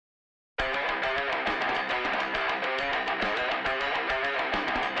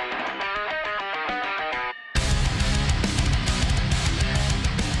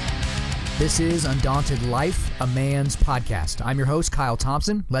This is Undaunted.Life, a man's podcast. I'm your host, Kyle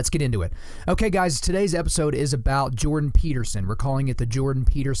Thompson. Let's get into it. Okay, guys, today's episode is about Jordan Peterson. We're calling it the Jordan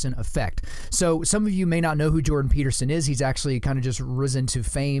Peterson effect. So some of you may not know who Jordan Peterson is. He's actually kind of just risen to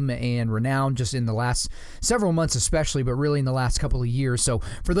fame and renown just in the last several months especially, but really in the last couple of years. So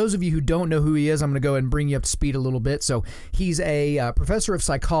for those of you who don't know who he is, I'm going to go ahead and bring you up to speed a little bit. So he's a professor of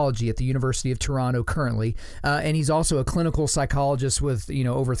psychology at the University of Toronto currently, and he's also a clinical psychologist with,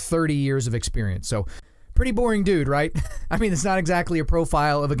 over 30 years of experience. So pretty boring dude, right? I mean, it's not exactly a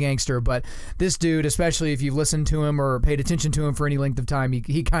profile of a gangster, but this dude, especially if you've listened to him or paid attention to him for any length of time,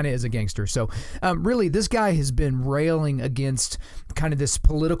 he kind of is a gangster. So really, this guy has been railing against kind of this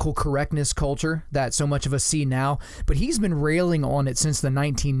political correctness culture that so much of us see now, but he's been railing on it since the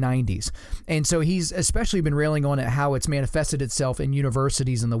 1990s. And so he's especially been railing on it, how it's manifested itself in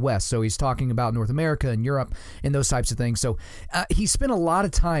universities in the West. So he's talking about North America and Europe and those types of things. So he spent a lot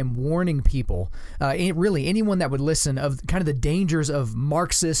of time warning people, really anyone that would listen, of kind of the dangers of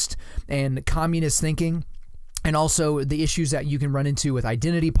Marxist and communist thinking, and also the issues that you can run into with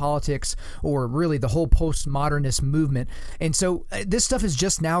identity politics or really the whole postmodernist movement. And so this stuff is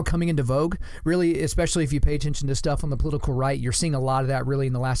just now coming into vogue, really, especially if you pay attention to stuff on the political right. You're seeing a lot of that really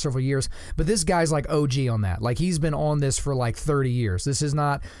in the last several years. But this guy's like OG on that. Like, he's been on this for like 30 years. This is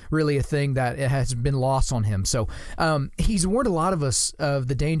not really a thing that it has been lost on him. So he's warned a lot of us of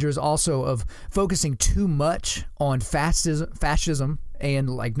the dangers also of focusing too much on fascism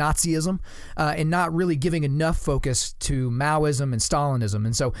and like Nazism, and not really giving enough focus to Maoism and Stalinism.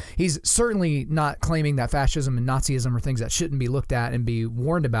 And so he's certainly not claiming that fascism and Nazism are things that shouldn't be looked at and be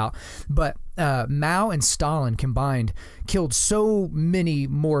warned about. But Mao and Stalin combined killed so many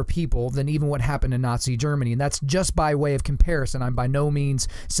more people than even what happened in Nazi Germany. And that's just by way of comparison. I'm by no means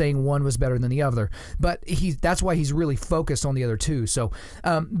saying one was better than the other, but that's why he's really focused on the other two. So,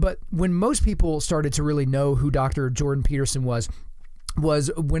 but when most people started to really know who Dr. Jordan Peterson was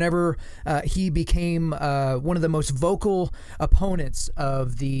whenever he became one of the most vocal opponents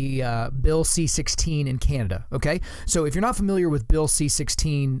of the Bill C-16 in Canada. Okay, so if you're not familiar with Bill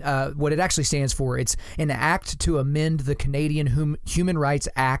C-16, what it actually stands for, it's an act to amend the Canadian Human Rights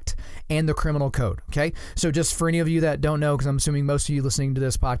Act and the Criminal Code. Okay, so just for any of you that don't know, because I'm assuming most of you listening to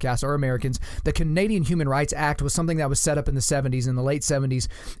this podcast are Americans, the Canadian Human Rights Act was something that was set up in the 70s, in the late 70s,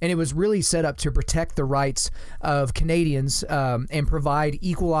 and it was really set up to protect the rights of Canadians and provide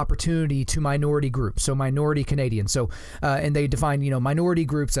equal opportunity to minority groups, so minority Canadians. So, and they define, minority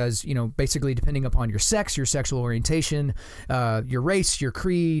groups as, basically depending upon your sex, your sexual orientation, your race, your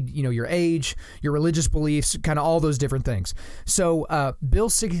creed, your age, your religious beliefs, kind of all those different things. So, Bill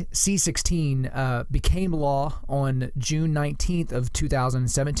C-16 became law on June 19th of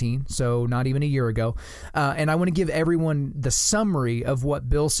 2017, so not even a year ago. And I want to give everyone the summary of what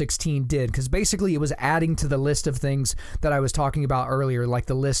Bill 16 did, because basically it was adding to the list of things that I was talking about earlier, like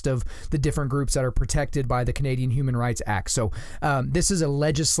the list of the different groups that are protected by the Canadian Human Rights Act. So this is a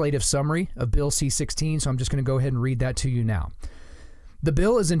legislative summary of Bill C-16, so I'm just going to go ahead and read that to you now. The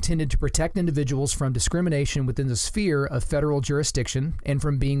bill is intended to protect individuals from discrimination within the sphere of federal jurisdiction and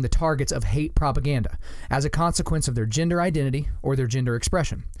from being the targets of hate propaganda as a consequence of their gender identity or their gender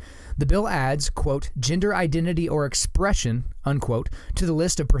expression. The bill adds, quote, gender identity or expression, unquote, to the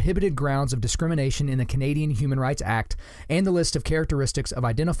list of prohibited grounds of discrimination in the Canadian Human Rights Act and the list of characteristics of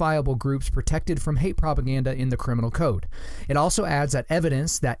identifiable groups protected from hate propaganda in the Criminal Code. It also adds that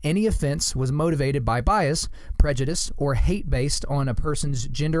evidence that any offense was motivated by bias, prejudice, or hate based on a person's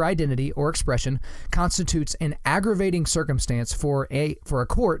gender identity or expression constitutes an aggravating circumstance for a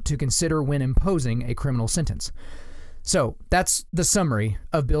court to consider when imposing a criminal sentence. So that's the summary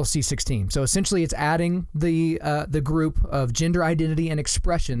of Bill C-16. So essentially, it's adding the group of gender identity and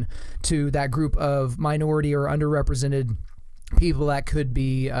expression to that group of minority or underrepresented people that could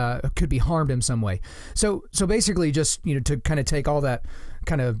be harmed in some way. So basically, just to kind of take all that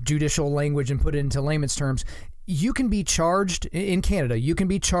kind of judicial language and put it into layman's terms, you can be charged in Canada. You can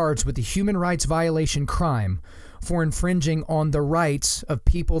be charged with the human rights violation crime for infringing on the rights of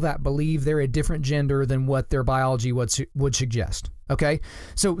people that believe they're a different gender than what their biology would suggest. Okay,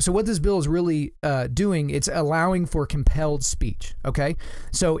 so what this bill is really doing, it's allowing for compelled speech. Okay,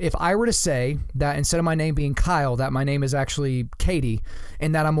 so if I were to say that instead of my name being Kyle, that my name is actually Katie,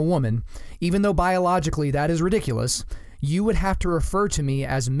 and that I'm a woman, even though biologically that is ridiculous, you would have to refer to me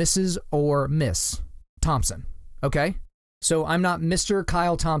as Mrs. or Miss Thompson. Okay, So I'm not Mr.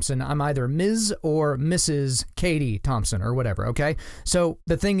 Kyle Thompson. I'm either Ms. or Mrs. Katie Thompson or whatever, okay? So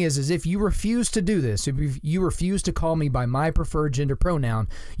the thing is if you refuse to do this, if you refuse to call me by my preferred gender pronoun,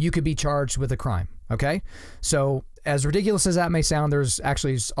 you could be charged with a crime, okay? So as ridiculous as that may sound, there's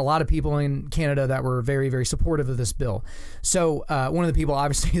actually a lot of people in Canada that were very, very supportive of this bill. So one of the people,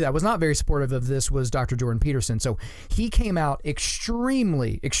 obviously, that was not very supportive of this was Dr. Jordan Peterson. So he came out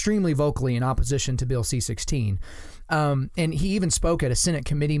extremely, extremely vocally in opposition to Bill C-16. And he even spoke at a Senate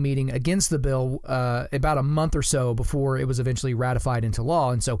committee meeting against the bill about a month or so before it was eventually ratified into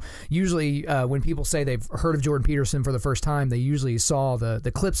law. And so usually when people say they've heard of Jordan Peterson for the first time, they usually saw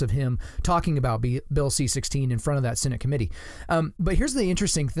the clips of him talking about Bill C-16 in front of that Senate committee. But here's the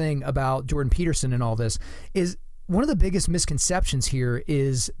interesting thing about Jordan Peterson and all this is one of the biggest misconceptions here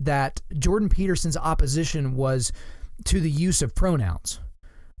is that Jordan Peterson's opposition was to the use of pronouns.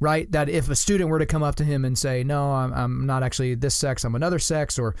 Right? That if a student were to come up to him and say, no, I'm not actually this sex, I'm another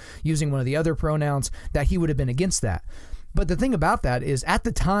sex, or using one of the other pronouns, that he would have been against that. But the thing about that is at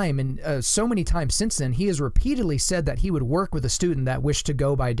the time, and so many times since then, he has repeatedly said that he would work with a student that wished to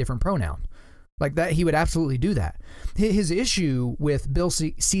go by a different pronoun. Like that, he would absolutely do that. His issue with Bill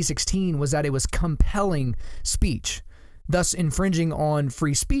C-16 was that it was compelling speech, thus infringing on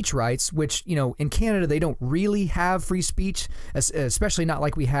free speech rights, which, you know, in Canada, they don't really have free speech, especially not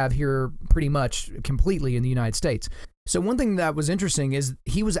like we have here pretty much completely in the United States. So one thing that was interesting is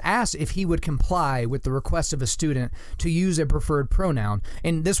he was asked if he would comply with the request of a student to use a preferred pronoun.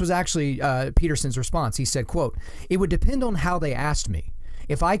 And this was actually Peterson's response. He said, quote, "It would depend on how they asked me.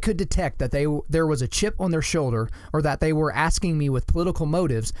 If I could detect that there was a chip on their shoulder or that they were asking me with political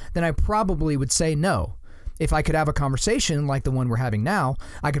motives, then I probably would say no. If I could have a conversation like the one we're having now,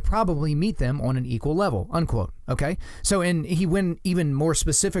 I could probably meet them on an equal level," unquote. Okay? So, and he went even more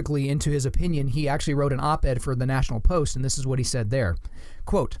specifically into his opinion. He actually wrote an op-ed for the National Post, and this is what he said there.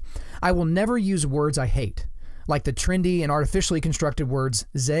 Quote, "I will never use words I hate, like the trendy and artificially constructed words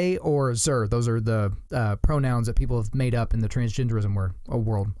they or zer." Those are the pronouns that people have made up in the transgenderism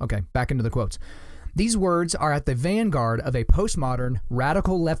world. Okay, back into the quotes. "These words are at the vanguard of a postmodern,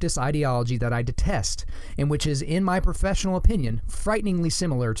 radical leftist ideology that I detest, and which is, in my professional opinion, frighteningly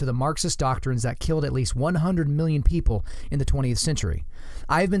similar to the Marxist doctrines that killed at least 100 million people in the 20th century.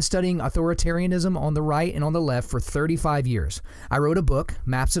 I have been studying authoritarianism on the right and on the left for 35 years. I wrote a book,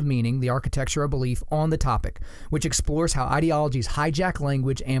 Maps of Meaning, The Architecture of Belief, on the topic, which explores how ideologies hijack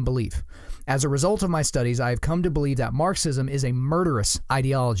language and belief. As a result of my studies, I have come to believe that Marxism is a murderous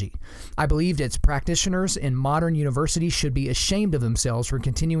ideology. I believed its practitioners in modern universities should be ashamed of themselves for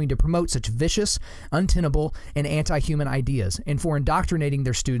continuing to promote such vicious, untenable, and anti-human ideas, and for indoctrinating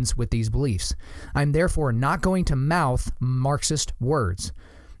their students with these beliefs. I am therefore not going to mouth Marxist words.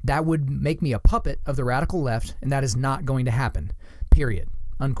 That would make me a puppet of the radical left, and that is not going to happen. Period."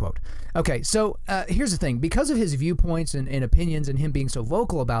 Unquote. Okay, so here's the thing. Because of his viewpoints and opinions and him being so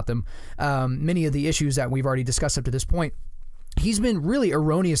vocal about them, many of the issues that we've already discussed up to this point, he's been really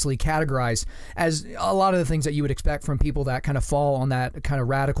erroneously categorized as a lot of the things that you would expect from people that kind of fall on that kind of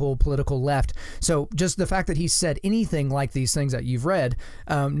radical political left. So just the fact that he said anything like these things that you've read,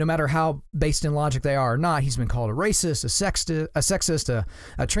 no matter how based in logic they are or not, he's been called a racist, a sexist,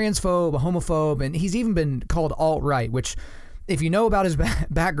 a transphobe, a homophobe, and he's even been called alt-right, which, if you know about his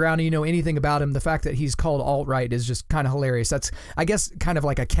background and you know anything about him, the fact that he's called alt-right is just kind of hilarious. That's, I guess, kind of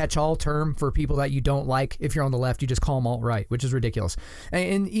like a catch-all term for people that you don't like. If you're on the left, you just call them alt-right, which is ridiculous.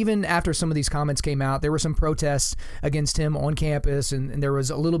 And even after some of these comments came out, there were some protests against him on campus, and there was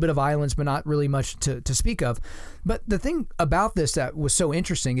a little bit of violence, but not really much to speak of. But the thing about this that was so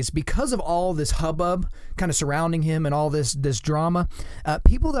interesting is because of all this hubbub kind of surrounding him and all this drama,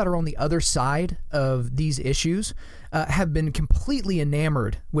 people that are on the other side of these issues have been completely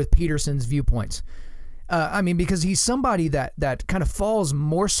enamored with Peterson's viewpoints. I mean, because he's somebody that kind of falls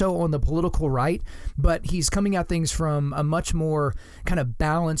more so on the political right, but he's coming at things from a much more kind of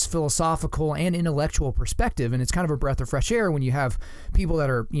balanced philosophical and intellectual perspective. And it's kind of a breath of fresh air when you have people that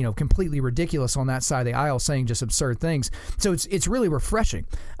are, you know, completely ridiculous on that side of the aisle saying just absurd things. So it's really refreshing.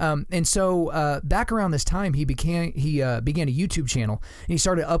 And so back around this time, he began a YouTube channel, and he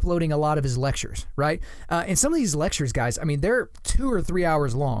started uploading a lot of his lectures, right? And some of these lectures, guys, I mean, they're 2 or 3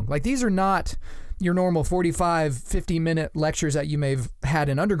 hours long. Like, these are not your normal 45, 50-minute lectures that you may have had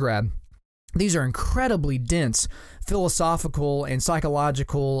in undergrad. These are incredibly dense philosophical and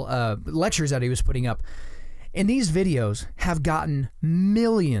psychological lectures that he was putting up. And these videos have gotten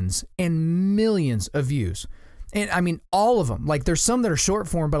millions and millions of views. And I mean, all of them. Like, there's some that are short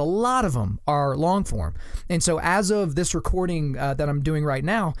form, but a lot of them are long form. And so as of this recording that I'm doing right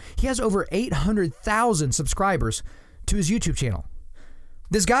now, he has over 800,000 subscribers to his YouTube channel.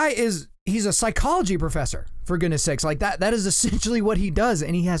 This guy he's a psychology professor, for goodness sakes. Like that is essentially what he does,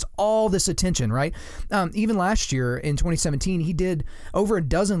 and he has all this attention, right? Even last year in 2017, he did over a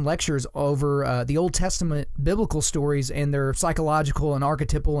dozen lectures over the Old Testament biblical stories and their psychological and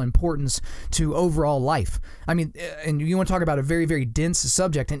archetypal importance to overall life. I mean, and you want to talk about a very, very dense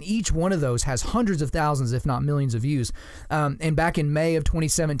subject, and each one of those has hundreds of thousands, if not millions of views. And back in May of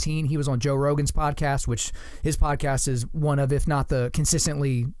 2017, he was on Joe Rogan's podcast, which his podcast is one of, if not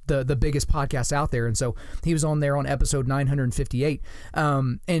consistently the biggest podcast out there. And so he was on there on episode 958.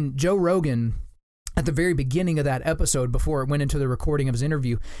 And Joe Rogan, at the very beginning of that episode, before it went into the recording of his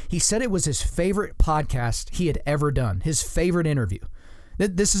interview, he said it was his favorite podcast he had ever done, his favorite interview.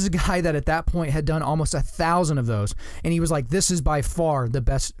 This is a guy that at that point had done almost 1,000 of those. And he was like, this is by far the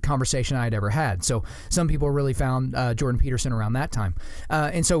best conversation I had ever had. So some people really found Jordan Peterson around that time.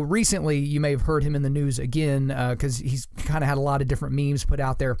 And so recently, you may have heard him in the news again, because he's kind of had a lot of different memes put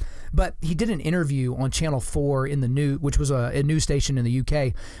out there. But he did an interview on Channel 4 in the news, which was a news station in the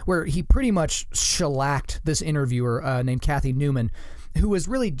UK, where he pretty much shellacked this interviewer named Kathy Newman, who was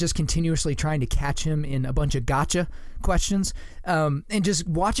really just continuously trying to catch him in a bunch of gotcha questions, and just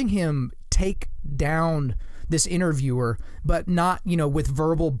watching him take down this interviewer, but not, with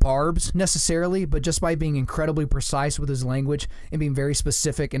verbal barbs necessarily, but just by being incredibly precise with his language and being very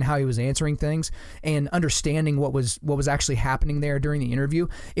specific in how he was answering things and understanding what was actually happening there during the interview.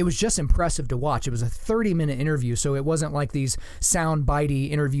 It was just impressive to watch. It was a 30-minute interview, so it wasn't like these sound-bitey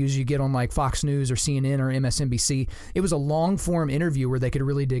interviews you get on like Fox News or CNN or MSNBC. It was a long-form interview where they could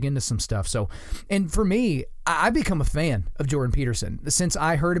really dig into some stuff. So, and for me, I've become a fan of Jordan Peterson. Since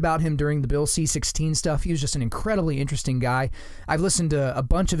I heard about him during the Bill C-16 stuff, he was just an incredibly interesting guy. I've listened to a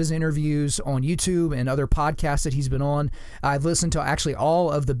bunch of his interviews on YouTube and other podcasts that he's been on. I've listened to actually all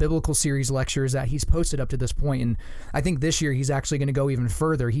of the biblical series lectures that he's posted up to this point, and I think this year he's actually going to go even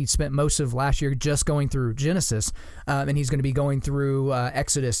further. He spent most of last year just going through Genesis, and he's going to be going through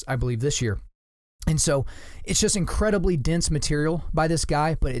Exodus, I believe, this year. And so it's just incredibly dense material by this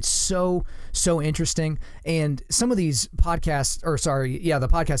guy, but it's so interesting. And some of these podcasts, the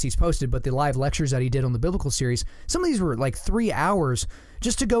podcast he's posted, but the live lectures that he did on the biblical series, some of these were like 3 hours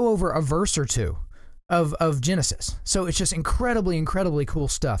just to go over a verse or two of Genesis. So it's just incredibly cool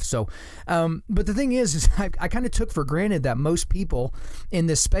stuff. So, but the thing is I kind of took for granted that most people in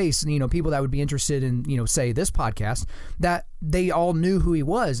this space, people that would be interested in, say this podcast, that they all knew who he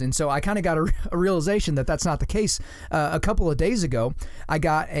was. And so I kind of got a realization that that's not the case. A couple of days ago, I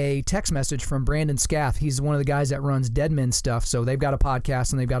got a text message from Brandon Scaff. He's one of the guys that runs Dead Men Stuff. So they've got a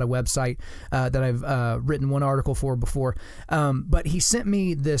podcast and they've got a website that I've written one article for before. But he sent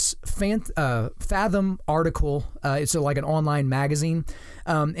me this Fathom article. It's like an online magazine.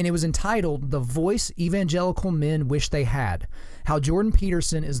 And it was entitled, "The Voice Evangelical Men Wish They Had: How Jordan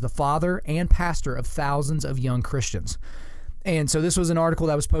Peterson is the Father and Pastor of Thousands of Young Christians." And so this was an article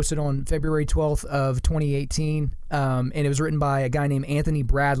that was posted on February 12th of 2018, and it was written by a guy named Anthony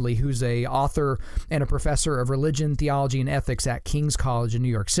Bradley, who's a author and a professor of religion, theology, and ethics at King's College in New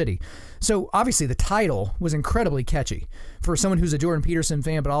York City. So obviously the title was incredibly catchy for someone who's a Jordan Peterson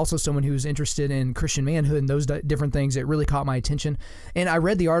fan, but also someone who's interested in Christian manhood and those different things. It really caught my attention. And I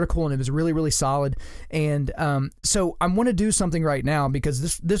read the article, and it was really solid. And so I want to do something right now,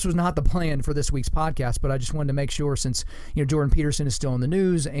 because this was not the plan for this week's podcast, but I just wanted to make sure, since Jordan Peterson is still in the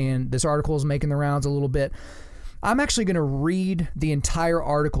news and this article is making the rounds a little bit, I'm actually going to read the entire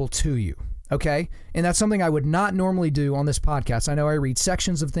article to you. Okay? And that's something I would not normally do on this podcast. I know I read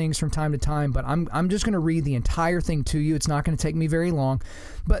sections of things from time to time, but I'm just going to read the entire thing to you. It's not going to take me very long.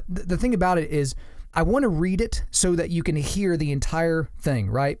 But the thing about it is, I want to read it so that you can hear the entire thing,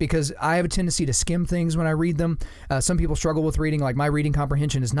 right? Because I have a tendency to skim things when I read them. Some people struggle with reading. Like, my reading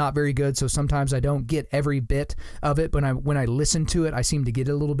comprehension is not very good, so sometimes I don't get every bit of it. But when I listen to it, I seem to get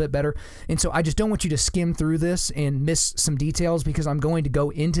it a little bit better. And so I just don't want you to skim through this and miss some details, because I'm going to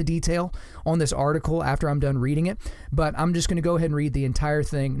go into detail on this article after I'm done reading it. But I'm just going to go ahead and read the entire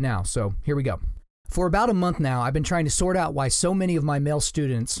thing now. So here we go. For about a month now, I've been trying to sort out why so many of my male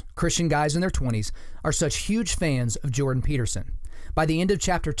students, Christian guys in their 20s, are such huge fans of Jordan Peterson. By the end of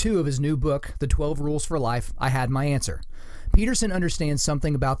chapter 2 of his new book, The 12 Rules for Life, I had my answer. Peterson understands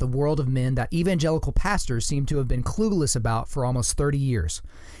something about the world of men that evangelical pastors seem to have been clueless about for almost 30 years.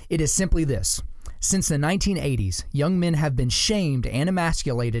 It is simply this. Since the 1980s, young men have been shamed and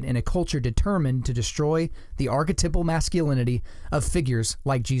emasculated in a culture determined to destroy the archetypal masculinity of figures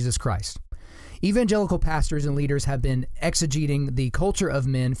like Jesus Christ. Evangelical pastors and leaders have been exegeting the culture of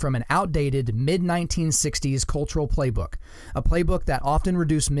men from an outdated mid-1960s cultural playbook, a playbook that often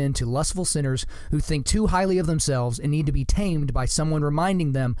reduced men to lustful sinners who think too highly of themselves and need to be tamed by someone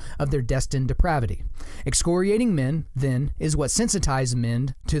reminding them of their destined depravity. Excoriating men, then, is what sensitized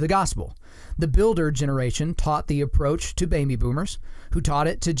men to the gospel. The Builder generation taught the approach to baby boomers, who taught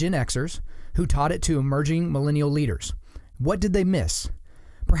it to Gen Xers, who taught it to emerging millennial leaders. What did they miss?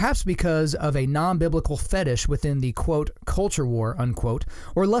 Perhaps because of a non-biblical fetish within the, quote, culture war, unquote,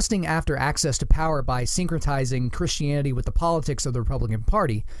 or lusting after access to power by syncretizing Christianity with the politics of the Republican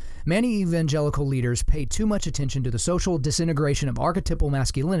Party, many evangelical leaders paid too much attention to the social disintegration of archetypal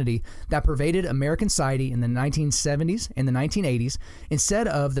masculinity that pervaded American society in the 1970s and the 1980s instead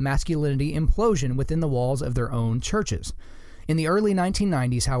of the masculinity implosion within the walls of their own churches. In the early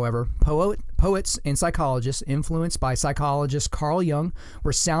 1990s, however, poets and psychologists influenced by psychologist Carl Jung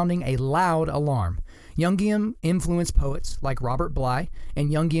were sounding a loud alarm. Jungian-influenced poets like Robert Bly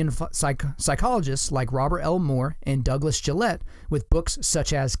and Jungian psychologists like Robert L. Moore and Douglas Gillette, with books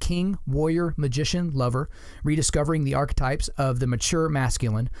such as King, Warrior, Magician, Lover, Rediscovering the Archetypes of the Mature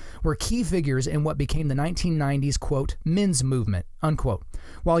Masculine, were key figures in what became the 1990s, quote, men's movement, unquote.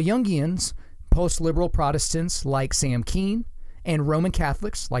 While Jungians, post-liberal Protestants like Sam Keen, and Roman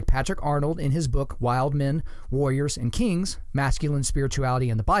Catholics like Patrick Arnold in his book Wild Men, Warriors, and Kings, Masculine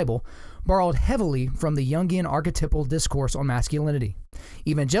Spirituality and the Bible, borrowed heavily from the Jungian archetypal discourse on masculinity.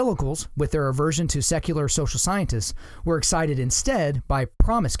 Evangelicals, with their aversion to secular social scientists, were excited instead by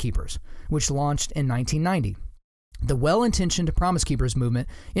Promise Keepers, which launched in 1990. The well-intentioned Promise Keepers movement,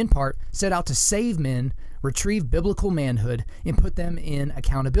 in part, set out to save men, retrieve biblical manhood, and put them in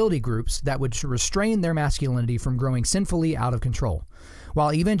accountability groups that would restrain their masculinity from growing sinfully out of control.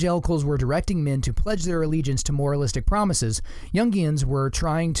 While evangelicals were directing men to pledge their allegiance to moralistic promises, Jungians were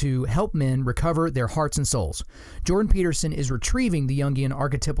trying to help men recover their hearts and souls. Jordan Peterson is retrieving the Jungian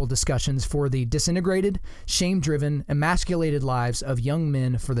archetypal discussions for the disintegrated, shame-driven, emasculated lives of young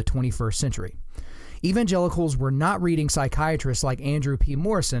men for the 21st century. Evangelicals were not reading psychiatrists like Andrew P.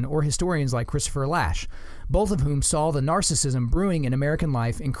 Morrison or historians like Christopher Lasch, both of whom saw the narcissism brewing in American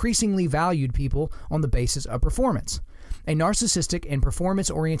life increasingly valued people on the basis of performance. A narcissistic and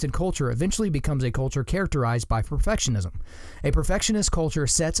performance-oriented culture eventually becomes a culture characterized by perfectionism. A perfectionist culture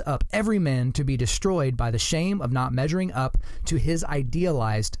sets up every man to be destroyed by the shame of not measuring up to his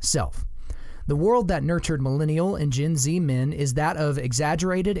idealized self. The world that nurtured millennial and Gen Z men is that of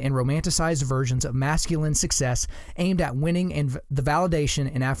exaggerated and romanticized versions of masculine success aimed at winning and the validation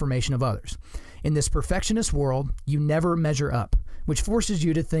and affirmation of others. In this perfectionist world, you never measure up, which forces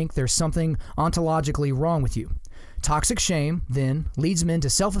you to think there's something ontologically wrong with you. Toxic shame, then, leads men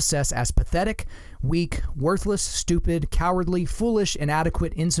to self-assess as pathetic, weak, worthless, stupid, cowardly, foolish,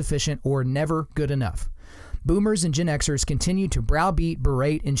 inadequate, insufficient, or never good enough. Boomers and Gen Xers continue to browbeat,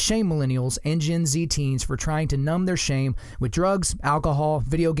 berate, and shame millennials and Gen Z teens for trying to numb their shame with drugs, alcohol,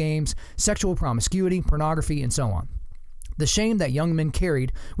 video games, sexual promiscuity, pornography, and so on. The shame that young men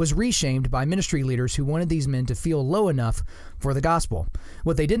carried was reshamed by ministry leaders who wanted these men to feel low enough for the gospel.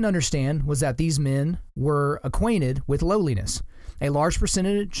 What they didn't understand was that these men were acquainted with lowliness. A large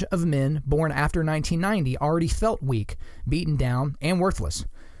percentage of men born after 1990 already felt weak, beaten down, and worthless.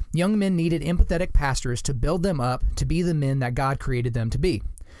 Young men needed empathetic pastors to build them up to be the men that God created them to be.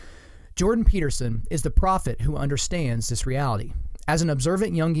 Jordan Peterson is the prophet who understands this reality. As an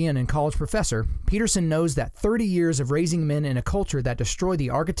observant Jungian and college professor, Peterson knows that 30 years of raising men in a culture that destroyed the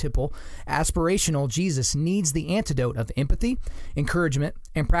archetypal, aspirational Jesus needs the antidote of empathy, encouragement,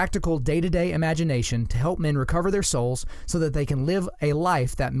 and practical day-to-day imagination to help men recover their souls so that they can live a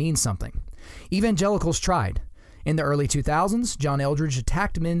life that means something. Evangelicals tried. In the early 2000s, John Eldredge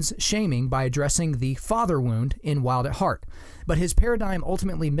attacked men's shaming by addressing the father wound in Wild at Heart. But his paradigm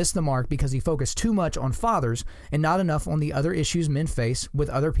ultimately missed the mark because he focused too much on fathers and not enough on the other issues men face with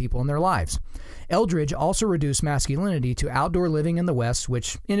other people in their lives. Eldredge also reduced masculinity to outdoor living in the West,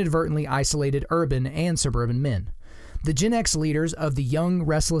 which inadvertently isolated urban and suburban men. The Gen X leaders of the Young,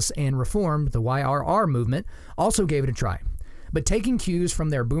 Restless, and Reformed, the YRR movement, also gave it a try. But taking cues from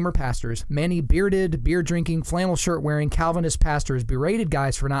their boomer pastors, many bearded, beer-drinking, flannel shirt-wearing Calvinist pastors berated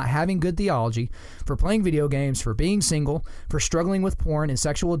guys for not having good theology, for playing video games, for being single, for struggling with porn and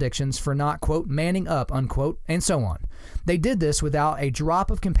sexual addictions, for not, quote, manning up, unquote, and so on. They did this without a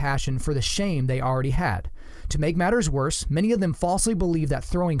drop of compassion for the shame they already had. To make matters worse, many of them falsely believed that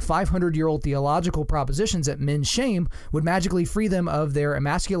throwing 500-year-old theological propositions at men's shame would magically free them of their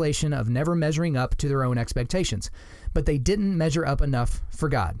emasculation of never measuring up to their own expectations. But they didn't measure up enough for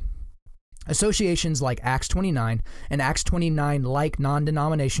God. Associations like Acts 29 and Acts 29 like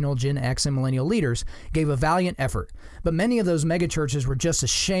non-denominational Gen X and millennial leaders gave a valiant effort, but many of those megachurches were just a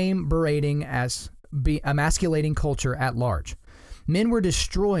shame-berating as emasculating culture at large. Men were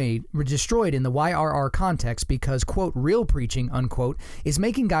destroyed in the YRR context because, quote, real preaching, unquote, is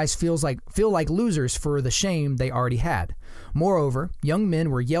making guys feel like losers for the shame they already had. Moreover, young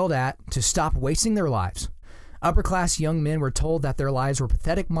men were yelled at to stop wasting their lives. Upper-class young men were told that their lives were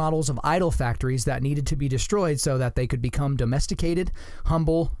pathetic models of idol factories that needed to be destroyed so that they could become domesticated,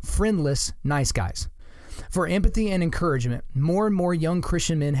 humble, friendless, nice guys. For empathy and encouragement, more and more young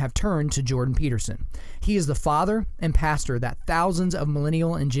Christian men have turned to Jordan Peterson. He is the father and pastor that thousands of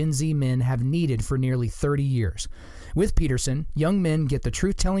millennial and Gen Z men have needed for nearly 30 years. With Peterson, young men get the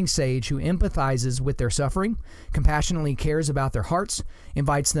truth-telling sage who empathizes with their suffering, compassionately cares about their hearts,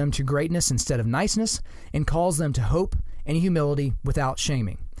 invites them to greatness instead of niceness, and calls them to hope and humility without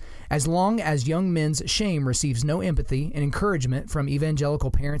shaming. As long as young men's shame receives no empathy and encouragement from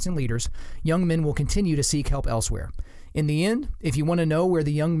evangelical parents and leaders, young men will continue to seek help elsewhere. In the end, if you want to know where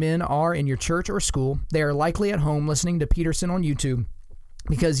the young men are in your church or school, they are likely at home listening to Peterson on YouTube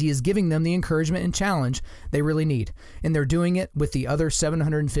because he is giving them the encouragement and challenge they really need, and they're doing it with the other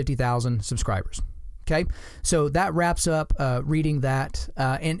 750,000 subscribers. Okay, so that wraps up reading that,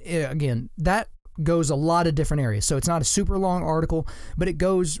 and again, that goes a lot of different areas. So it's not a super long article, but it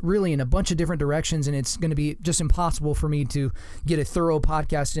goes really in a bunch of different directions, and it's going to be just impossible for me to get a thorough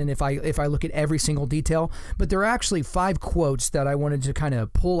podcast in if I look at every single detail. But there are actually 5 quotes that I wanted to kind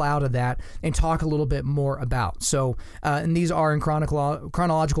of pull out of that and talk a little bit more about. So, and these are in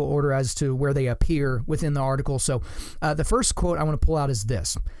chronological order as to where they appear within the article. So the first quote I want to pull out is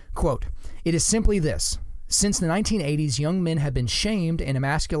this, quote, "It is simply this. Since the 1980s, young men have been shamed and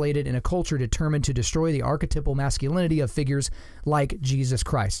emasculated in a culture determined to destroy the archetypal masculinity of figures like Jesus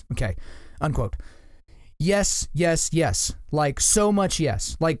Christ." Okay, unquote. Yes, yes, yes. Like so much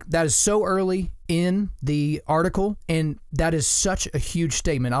yes. Like that is so early in the article, and that is such a huge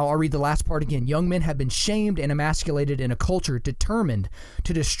statement. I'll read the last part again. Young men have been shamed and emasculated in a culture determined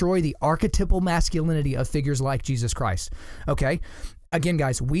to destroy the archetypal masculinity of figures like Jesus Christ. Okay? Again,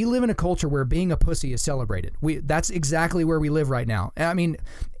 guys, we live in a culture where being a pussy is celebrated. That's exactly where we live right now. I mean,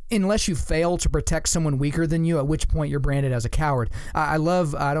 unless you fail to protect someone weaker than you, at which point you're branded as a coward. I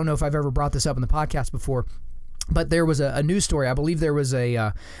don't know if I've ever brought this up in the podcast before, but there was a news story. I believe there was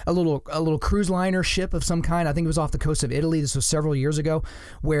a little cruise liner ship of some kind. I think it was off the coast of Italy. This was several years ago,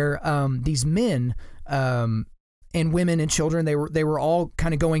 where these men and women and children, they were all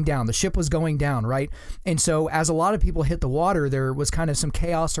kind of going down. The ship was going down, right? And so as a lot of people hit the water, there was kind of some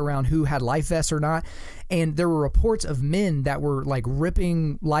chaos around who had life vests or not. And there were reports of men that were like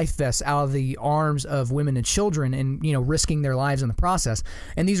ripping life vests out of the arms of women and children and, risking their lives in the process.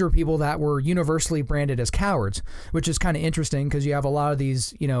 And these were people that were universally branded as cowards, which is kind of interesting because you have a lot of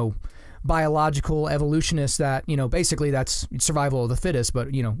these, biological evolutionists that, basically that's survival of the fittest, but,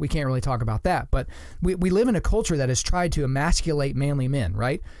 we can't really talk about that. But we live in a culture that has tried to emasculate manly men,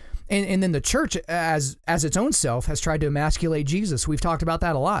 right? And then the church as its own self has tried to emasculate Jesus. We've talked about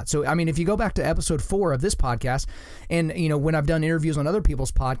that a lot. So, I mean, if you go back to episode 4 of this podcast and, when I've done interviews on other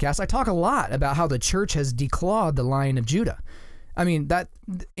people's podcasts, I talk a lot about how the church has declawed the Lion of Judah. I mean,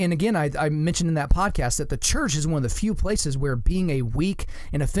 and again, I mentioned in that podcast that the church is one of the few places where being a weak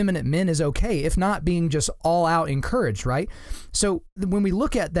and effeminate man is okay, if not being just all out encouraged, right? So when we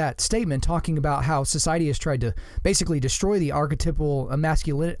look at that statement talking about how society has tried to basically destroy the archetypal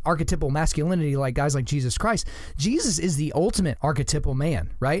masculinity like guys like Jesus Christ, Jesus is the ultimate archetypal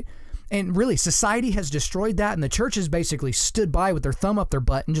man, right? And really, society has destroyed that, and the church has basically stood by with their thumb up their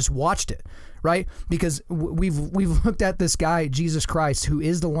butt and just watched it, right? Because we've looked at this guy, Jesus Christ, who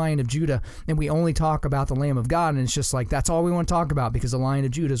is the Lion of Judah, and we only talk about the Lamb of God, and it's just like, that's all we want to talk about because the Lion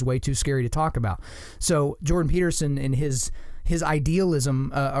of Judah is way too scary to talk about. So Jordan Peterson and his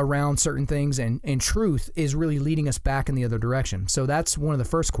idealism around certain things and truth is really leading us back in the other direction. So that's one of the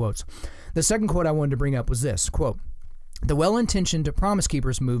first quotes. The second quote I wanted to bring up was this, quote, "The well-intentioned Promise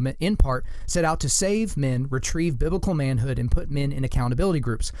Keepers movement, in part, set out to save men, retrieve biblical manhood, and put men in accountability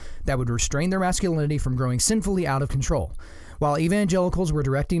groups that would restrain their masculinity from growing sinfully out of control. While evangelicals were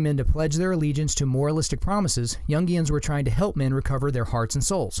directing men to pledge their allegiance to moralistic promises, Jungians were trying to help men recover their hearts and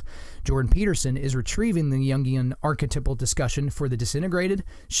souls. Jordan Peterson is retrieving the Jungian archetypal discussion for the disintegrated,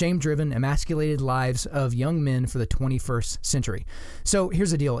 shame-driven, emasculated lives of young men for the 21st century." So here's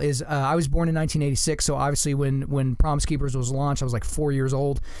the deal: I was born in 1986, so obviously when Promise Keepers was launched, I was like 4 years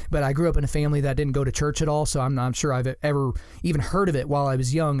old. But I grew up in a family that didn't go to church at all, so I'm not sure I've ever even heard of it while I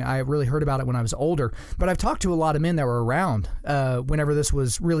was young. I really heard about it when I was older. But I've talked to a lot of men that were around whenever this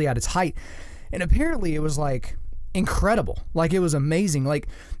was really at its height. And apparently it was like incredible. Like it was amazing. Like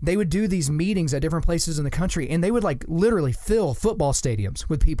they would do these meetings at different places in the country and they would like literally fill football stadiums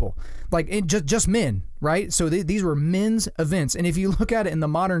with people, like just men, right? So these were men's events. And if you look at it in the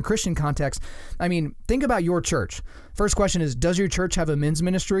modern Christian context, I mean, think about your church. First question is, does your church have a men's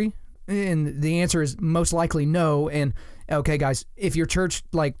ministry? And the answer is most likely no. And okay, guys, if your church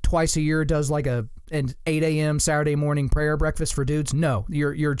like twice a year does like an 8 a.m. Saturday morning prayer breakfast for dudes, no,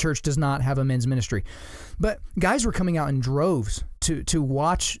 your church does not have a men's ministry. But guys were coming out in droves to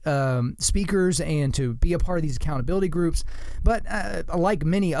watch speakers and to be a part of these accountability groups. But like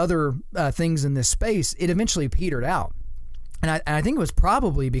many other things in this space, it eventually petered out. And I think it was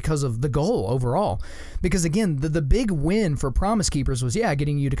probably because of the goal overall. Because again, the big win for Promise Keepers was,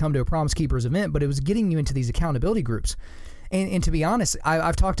 getting you to come to a Promise Keepers event, but it was getting you into these accountability groups. And to be honest,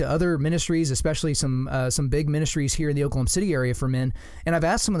 I've talked to other ministries, especially some big ministries here in the Oklahoma City area for men, and I've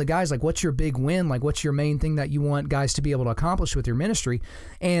asked some of the guys, like, what's your big win? Like, what's your main thing that you want guys to be able to accomplish with your ministry?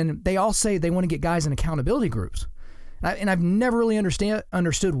 And they all say they want to get guys in accountability groups. And I've never really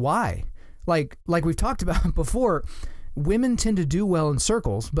understood why. Like we've talked about before, women tend to do well in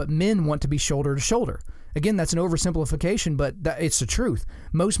circles, but men want to be shoulder to shoulder. Again, that's an oversimplification, but it's the truth.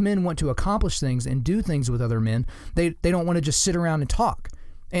 Most men want to accomplish things and do things with other men. They don't want to just sit around and talk.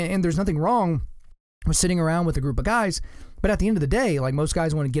 And there's nothing wrong with sitting around with a group of guys, but at the end of the day, like most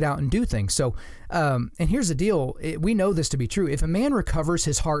guys want to get out and do things. So, and here's the deal. We know this to be true. If a man recovers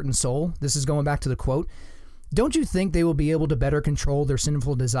his heart and soul, this is going back to the quote, don't you think they will be able to better control their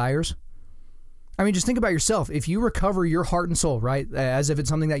sinful desires? I mean, just think about yourself. If you recover your heart and soul, right, as if it's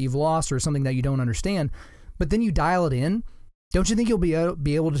something that you've lost or something that you don't understand, but then you dial it in, don't you think you'll be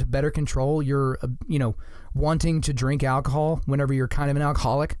able to better control your, wanting to drink alcohol whenever you're kind of an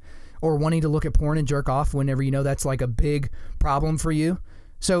alcoholic, or wanting to look at porn and jerk off whenever you know that's like a big problem for you?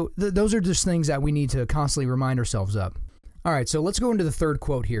 So those are just things that we need to constantly remind ourselves of. All right, so let's go into the third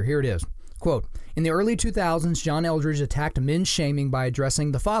quote here. Here it is. Quote, in the early 2000s, John Eldredge attacked men's shaming by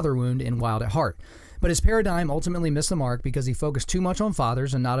addressing the father wound in Wild at Heart. But his paradigm ultimately missed the mark because he focused too much on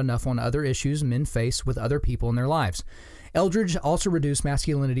fathers and not enough on other issues men face with other people in their lives. Eldredge also reduced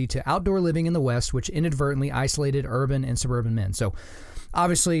masculinity to outdoor living in the West, which inadvertently isolated urban and suburban men. So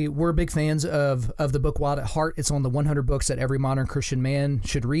obviously, we're big fans of the book Wild at Heart. It's on the 100 books that every modern Christian man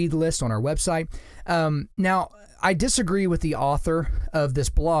should read list on our website. Now, I disagree with the author of this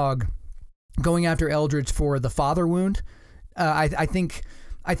blog going after Eldredge for the father wound. I think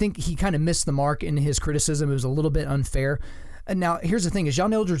he kind of missed the mark in his criticism. It was a little bit unfair. And now, here's the thing, is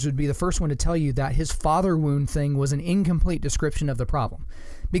John Eldredge would be the first one to tell you that his father wound thing was an incomplete description of the problem.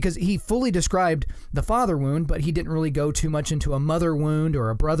 Because he fully described the father wound, but he didn't really go too much into a mother wound or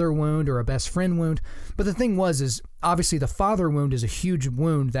a brother wound or a best friend wound. But the thing is obviously the father wound is a huge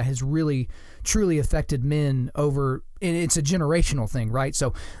wound that has really, truly affected men over, and it's a generational thing, right?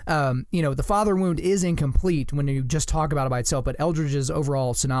 So, the father wound is incomplete when you just talk about it by itself, but Eldredge's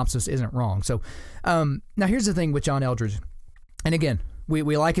overall synopsis isn't wrong. So, now here's the thing with John Eldredge. And again,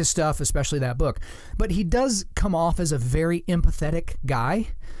 we like his stuff, especially that book, but he does come off as a very empathetic guy.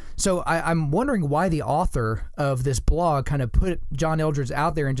 So I'm wondering why the author of this blog kind of put John Eldredge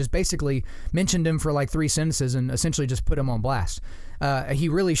out there and just basically mentioned him for like 3 sentences and essentially just put him on blast. He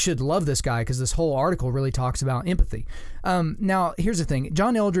really should love this guy because this whole article really talks about empathy. Now, here's the thing.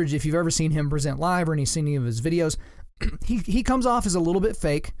 John Eldredge, if you've ever seen him present live or seen any of his videos, he comes off as a little bit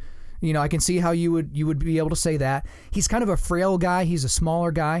fake. I can see how you would be able to say that. He's kind of a frail guy. He's a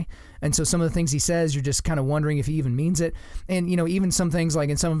smaller guy. And so some of the things he says, you're just kind of wondering if he even means it. And, even some things like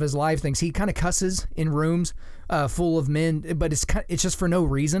in some of his live things, he kind of cusses in rooms full of men, but it's just for no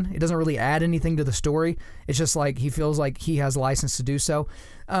reason. It doesn't really add anything to the story. It's just like he feels like he has license to do so.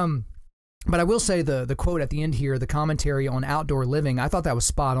 But I will say the quote at the end here, the commentary on outdoor living, I thought that was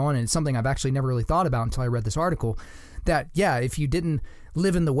spot on, and it's something I've actually never really thought about until I read this article, that, if you didn't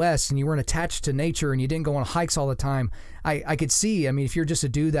live in the West and you weren't attached to nature and you didn't go on hikes all the time, I could see, if you're just a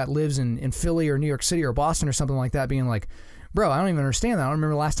dude that lives in Philly or New York City or Boston or something like that, being like, bro, I don't even understand that. I don't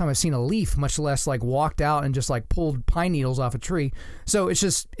remember the last time I've seen a leaf, much less like walked out and just like pulled pine needles off a tree. So it's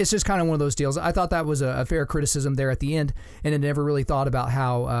just kind of one of those deals. I thought that was a fair criticism there at the end, and I never really thought about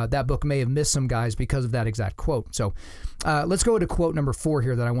how that book may have missed some guys because of that exact quote. So let's go to quote number 4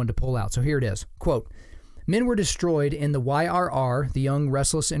 here that I wanted to pull out. So here it is. Quote, men were destroyed in the YRR, the young,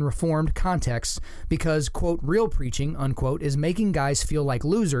 restless, and reformed context because, quote, real preaching, unquote, is making guys feel like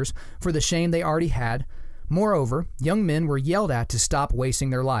losers for the shame they already had. Moreover, young men were yelled at to stop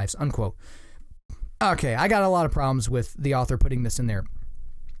wasting their lives, unquote. Okay, I got a lot of problems with the author putting this in there.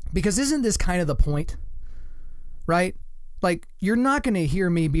 Because isn't this kind of the point? Right? Like, you're not going to hear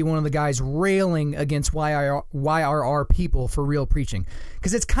me be one of the guys railing against YRR people for real preaching,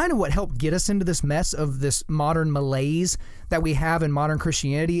 because it's kind of what helped get us into this mess of this modern malaise that we have in modern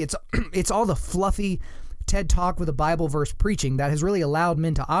Christianity. It's all the fluffy TED Talk with a Bible verse preaching that has really allowed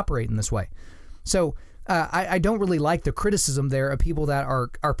men to operate in this way. So I don't really like the criticism there of people that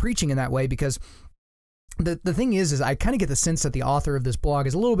are preaching in that way, because the thing is I kind of get the sense that the author of this blog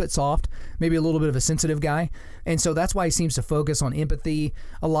is a little bit soft, maybe a little bit of a sensitive guy. And so that's why he seems to focus on empathy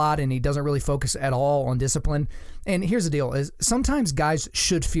a lot, and he doesn't really focus at all on discipline. And here's the deal is sometimes guys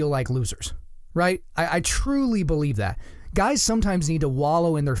should feel like losers, right? I truly believe that. Guys sometimes need to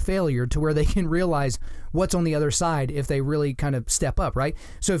wallow in their failure to where they can realize what's on the other side if they really kind of step up, right?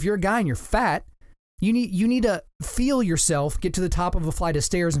 So if you're a guy and you're fat, you need to feel yourself get to the top of a flight of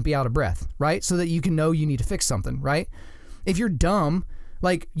stairs and be out of breath, right? So that you can know you need to fix something, right? If you're dumb,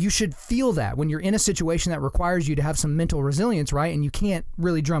 like, you should feel that when you're in a situation that requires you to have some mental resilience, right? And you can't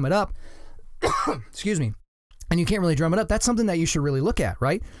really drum it up. Excuse me. And you can't really drum it up. That's something that you should really look at,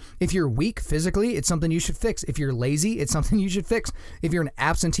 right? If you're weak physically, it's something you should fix. If you're lazy, it's something you should fix. If you're an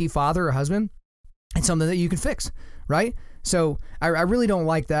absentee father or husband, it's something that you can fix, right? So I really don't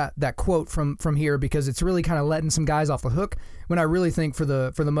like that quote from here, because it's really kind of letting some guys off the hook, when I really think for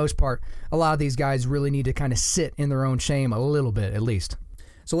the most part, a lot of these guys really need to kind of sit in their own shame a little bit at least.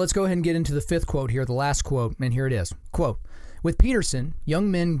 So let's go ahead and get into the fifth quote here, the last quote, and here it is. Quote, "With Peterson,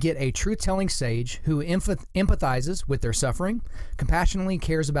 young men get a truth-telling sage who empathizes with their suffering, compassionately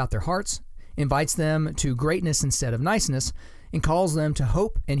cares about their hearts, invites them to greatness instead of niceness, and calls them to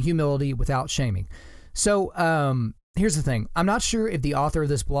hope and humility without shaming." So here's the thing. I'm not sure if the author of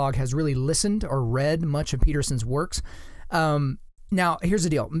this blog has really listened or read much of Peterson's works. Now, here's the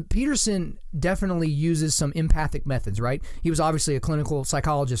deal. Peterson definitely uses some empathic methods, right? He was obviously a clinical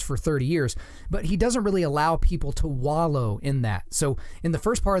psychologist for 30 years, but he doesn't really allow people to wallow in that. So in the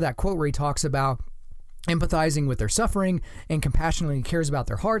first part of that quote where he talks about empathizing with their suffering and compassionately cares about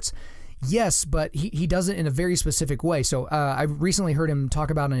their hearts, yes, but he does it in a very specific way. So I recently heard him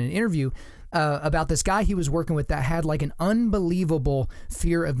talk about in an interview about this guy he was working with that had like an unbelievable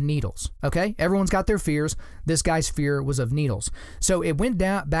fear of needles. Okay, everyone's got their fears. This guy's fear was of needles. So it went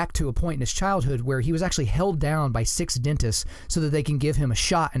back to a point in his childhood where he was actually held down by 6 dentists so that they can give him a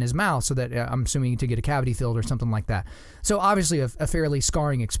shot in his mouth, so that I'm assuming to get a cavity filled or something like that. So obviously a fairly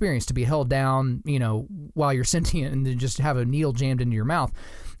scarring experience to be held down, while you're sentient, and then just have a needle jammed into your mouth.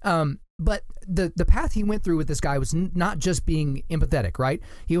 But the path he went through with this guy was not just being empathetic, right?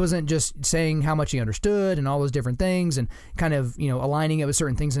 He wasn't just saying how much he understood and all those different things and kind of, aligning it with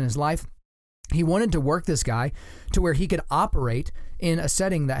certain things in his life. He wanted to work this guy to where he could operate in a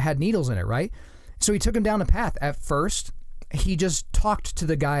setting that had needles in it, right? So he took him down a path. At first, he just talked to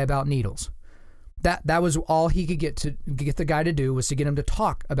the guy about needles. That was all he could get the guy to do, was to get him to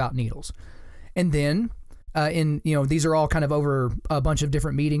talk about needles. And then these are all kind of over a bunch of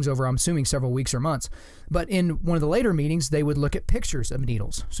different meetings over, I'm assuming, several weeks or months. But in one of the later meetings, they would look at pictures of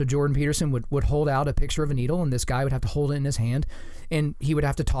needles. So Jordan Peterson would hold out a picture of a needle, and this guy would have to hold it in his hand, and he would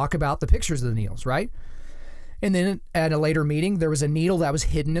have to talk about the pictures of the needles, right? And then at a later meeting, there was a needle that was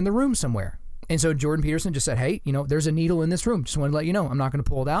hidden in the room somewhere. And so Jordan Peterson just said, "Hey, there's a needle in this room. Just wanted to let you know. I'm not going to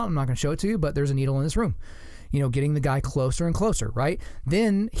pull it out. I'm not going to show it to you, but there's a needle in this room." Getting the guy closer and closer, right?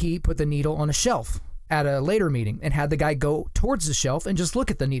 Then he put the needle on a shelf at a later meeting and had the guy go towards the shelf and just look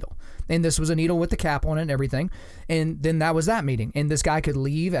at the needle. And this was a needle with the cap on it and everything. And then that was that meeting. And this guy could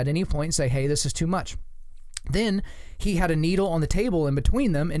leave at any point and say, "Hey, this is too much." Then he had a needle on the table in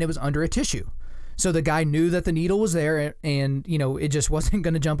between them, and it was under a tissue. So the guy knew that the needle was there, and it just wasn't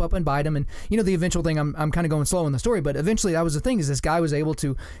going to jump up and bite him. And the eventual thing, I'm kind of going slow in the story, but eventually that was the thing, is this guy was able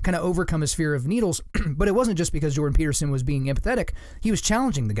to kind of overcome his fear of needles. But it wasn't just because Jordan Peterson was being empathetic. He was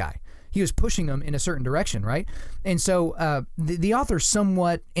challenging the guy. He was pushing them in a certain direction, right? And so the author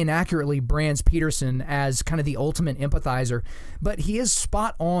somewhat inaccurately brands Peterson as kind of the ultimate empathizer, but he is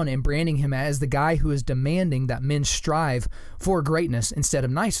spot on in branding him as the guy who is demanding that men strive for greatness instead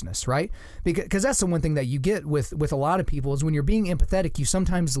of niceness, right? Because that's the one thing that you get with a lot of people, is when you're being empathetic, you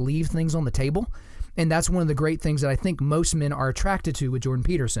sometimes leave things on the table. And that's one of the great things that I think most men are attracted to with Jordan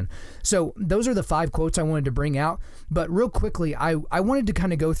Peterson. So those are the 5 quotes I wanted to bring out. But real quickly, I wanted to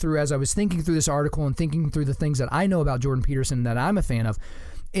kind of go through, as I was thinking through this article and thinking through the things that I know about Jordan Peterson that I'm a fan of,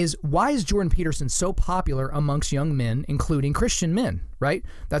 is why is Jordan Peterson so popular amongst young men, including Christian men, right?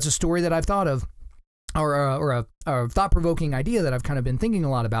 That's a story that I've thought of, or a thought-provoking idea that I've kind of been thinking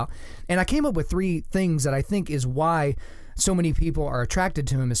a lot about. And I came up with 3 things that I think is why so many people are attracted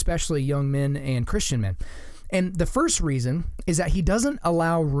to him, especially young men and Christian men. And the first reason is that he doesn't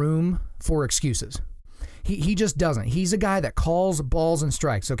allow room for excuses. He just doesn't. He's a guy that calls balls and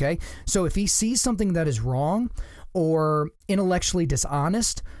strikes, okay? So if he sees something that is wrong or intellectually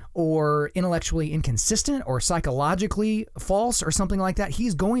dishonest or intellectually inconsistent or psychologically false or something like that,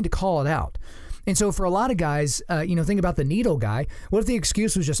 he's going to call it out. And so for a lot of guys, think about the needle guy. What if the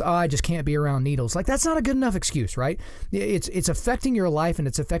excuse was just, I just can't be around needles? Like, that's not a good enough excuse, right? It's affecting your life and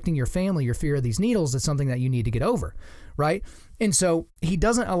it's affecting your family. Your fear of these needles is something that you need to get over, right? And so he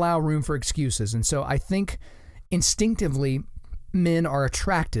doesn't allow room for excuses. And so I think instinctively men are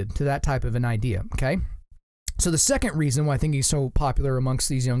attracted to that type of an idea, okay? So the second reason why I think he's so popular amongst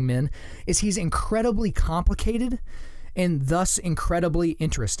these young men is he's incredibly complicated and thus incredibly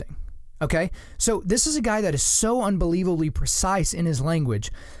interesting. Okay, so this is a guy that is so unbelievably precise in his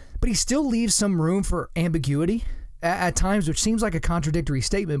language, but he still leaves some room for ambiguity at times, which seems like a contradictory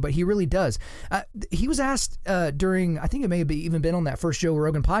statement, but he really does. He was asked during, I think it may have even been on that first Joe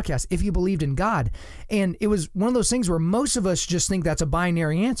Rogan podcast, if he believed in God. And it was one of those things where most of us just think that's a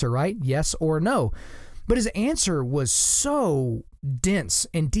binary answer, right? Yes or no. But his answer was so dense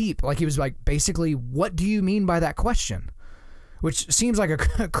and deep. Like he was like, basically, what do you mean by that question? Which seems like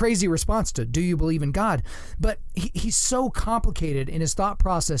a crazy response to, do you believe in God? But he's so complicated and his thought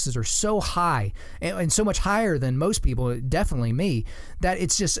processes are so high and so much higher than most people, definitely me, that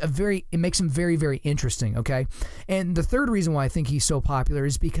it's just it makes him very, very interesting, okay? And the third reason why I think he's so popular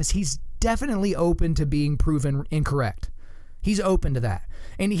is because he's definitely open to being proven incorrect. He's open to that.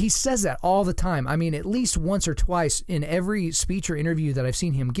 And he says that all the time. I mean, at least once or twice in every speech or interview that I've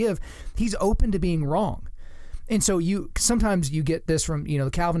seen him give, he's open to being wrong. And so sometimes you get this from, the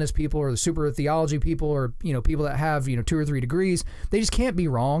Calvinist people or the super theology people or, people that have, 2 or 3 degrees. They just can't be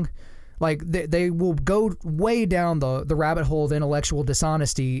wrong. Like they will go way down the rabbit hole of intellectual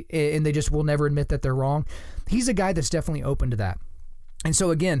dishonesty and they just will never admit that they're wrong. He's a guy that's definitely open to that. And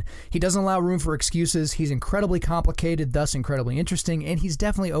so again, he doesn't allow room for excuses. He's incredibly complicated, thus incredibly interesting, and he's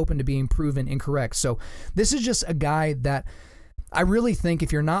definitely open to being proven incorrect. So this is just a guy that I really think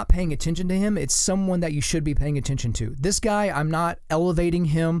if you're not paying attention to him, it's someone that you should be paying attention to. This guy, I'm not elevating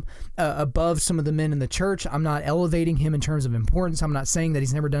him above some of the men in the church. I'm not elevating him in terms of importance. I'm not saying that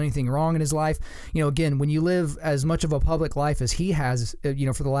he's never done anything wrong in his life. Again, when you live as much of a public life as he has,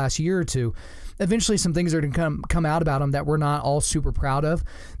 for the last year or two, eventually some things are going to come out about him that we're not all super proud of.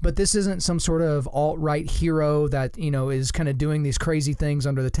 But this isn't some sort of alt-right hero that, is kind of doing these crazy things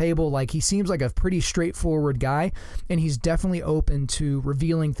under the table. Like, he seems like a pretty straightforward guy, and he's definitely open to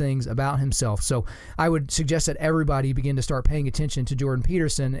revealing things about himself. So I would suggest that everybody begin to start paying attention to Jordan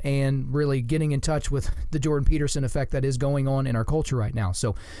Peterson and really getting in touch with the Jordan Peterson effect that is going on in our culture right now.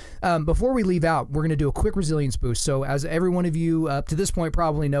 So before we leave out, we're going to do a quick resilience boost. So as every one of you up to this point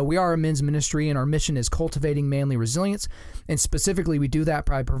probably know, we are a men's ministry and our mission is cultivating manly resilience. And specifically, we do that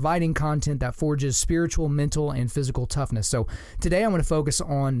by providing content that forges spiritual, mental, and physical toughness. So today I'm going to focus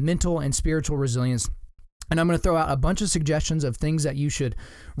on mental and spiritual resilience. And I'm going to throw out a bunch of suggestions of things that you should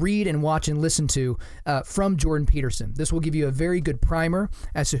read and watch and listen to from Jordan Peterson. This will give you a very good primer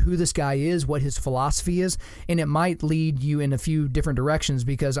as to who this guy is, what his philosophy is, and it might lead you in a few different directions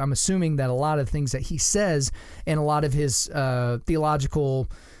because I'm assuming that a lot of things that he says and a lot of his theological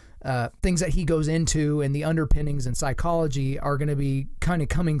things that he goes into and the underpinnings and psychology are going to be kind of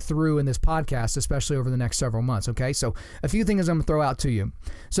coming through in this podcast, especially over the next several months. Okay, so a few things I'm going to throw out to you.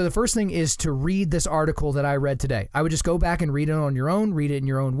 So the first thing is to read this article that I read today. I would just go back and read it on your own, read it in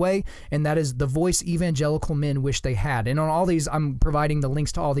your own way, and that is The Voice Evangelical Men Wish They Had. And on all these, I'm providing the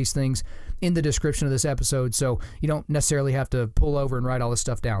links to all these things in the description of this episode, so you don't necessarily have to pull over and write all this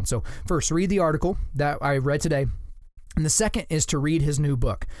stuff down. So first, read the article that I read today. And the second is to read his new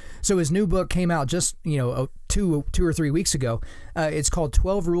book. So his new book came out just, 2 or 3 weeks ago. It's called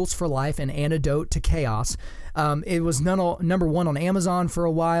 12 Rules for Life, an Antidote to Chaos. It was number 1 on Amazon for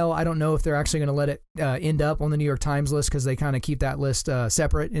a while. I don't know if they're actually going to let it end up on the New York Times list because they kind of keep that list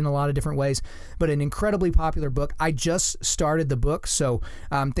separate in a lot of different ways. But an incredibly popular book. I just started the book, so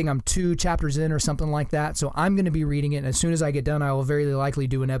I think I'm 2 chapters in or something like that. So I'm going to be reading it. And as soon as I get done, I will very likely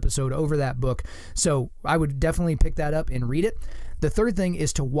do an episode over that book. So I would definitely pick that up and read it. The third thing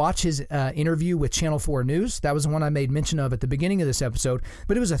is to watch his interview with Channel 4 News. That was the one I made mention of at the beginning of this episode,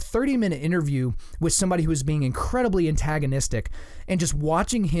 but it was a 30-minute interview with somebody who was being incredibly antagonistic, and just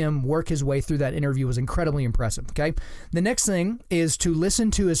watching him work his way through that interview was incredibly impressive, okay? The next thing is to listen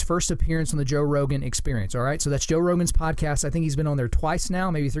to his first appearance on the Joe Rogan Experience, all right? So that's Joe Rogan's podcast. I think he's been on there twice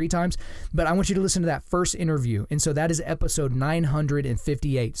now, maybe 3 times, but I want you to listen to that first interview, and so that is episode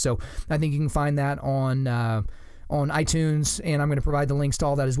 958. So I think you can find that on iTunes, and I'm going to provide the links to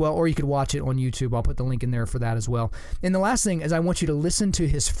all that as well, or you could watch it on YouTube. I'll put the link in there for that as well. And the last thing is I want you to listen to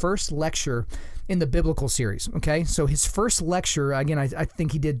his first lecture in the biblical series, okay? So his first lecture, again, I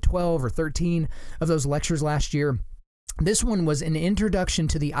think he did 12 or 13 of those lectures last year. This one was an introduction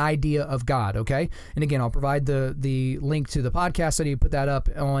to the idea of God, okay? And again, I'll provide the link to the podcast that he put that up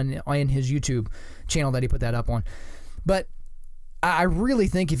on his YouTube channel that he put that up on. But I really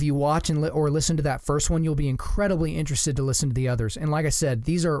think if you watch or listen to that first one, you'll be incredibly interested to listen to the others. And like I said,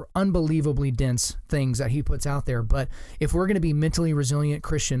 these are unbelievably dense things that he puts out there. But if we're going to be mentally resilient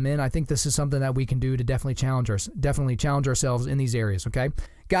Christian men, I think this is something that we can do to definitely challenge ourselves in these areas, okay?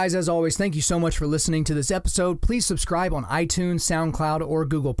 Guys, as always, thank you so much for listening to this episode. Please subscribe on iTunes, SoundCloud, or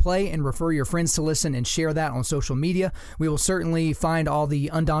Google Play, and refer your friends to listen and share that on social media. We will certainly find all the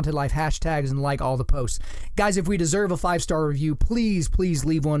Undaunted Life hashtags and like all the posts. Guys, if we deserve a 5-star review, please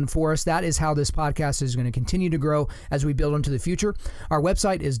leave one for us. That is how this podcast is going to continue to grow as we build into the future. Our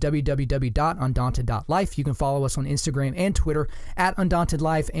website is www.Undaunted.Life. You can follow us on Instagram and Twitter at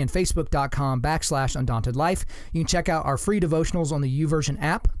Undaunted.Life and Facebook.com/Undaunted.Life. You can check out our free devotionals on the YouVersion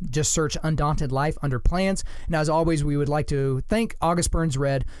app. Just search Undaunted Life under plans. And as always, we would like to thank August Burns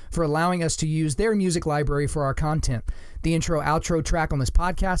Red for allowing us to use their music library for our content. The intro-outro track on this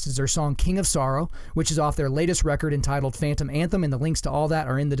podcast is their song King of Sorrow, which is off their latest record entitled Phantom Anthem, and the links to all that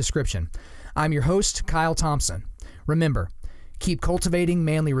are in the description. I'm your host, Kyle Thompson. Remember, keep cultivating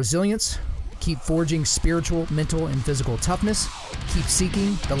manly resilience, keep forging spiritual, mental, and physical toughness, keep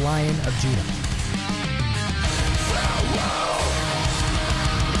seeking the Lion of Judah.